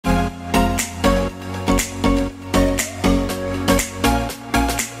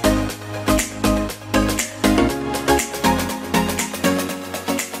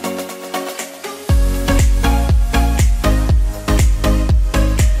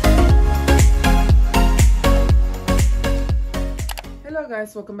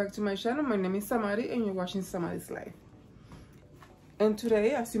guys, welcome back to my channel. My name is Samari and you're watching Samari's Life. And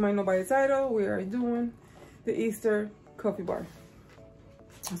today, as you might know by the title, we are doing the Easter coffee bar.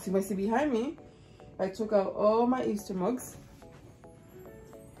 As you might see behind me, I took out all my Easter mugs.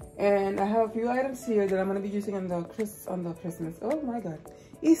 And I have a few items here that I'm going to be using on the Christmas, oh my god,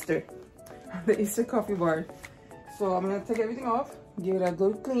 Easter, the Easter coffee bar. So I'm going to take everything off, give it a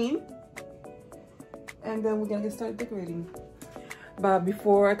good clean, and then we're going to get started decorating. But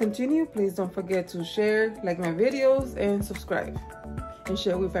before I continue, please don't forget to share, like my videos, and subscribe. And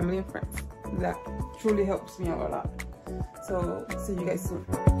share with family and friends. That truly helps me out a lot. So, see you guys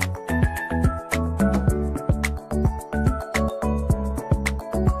soon.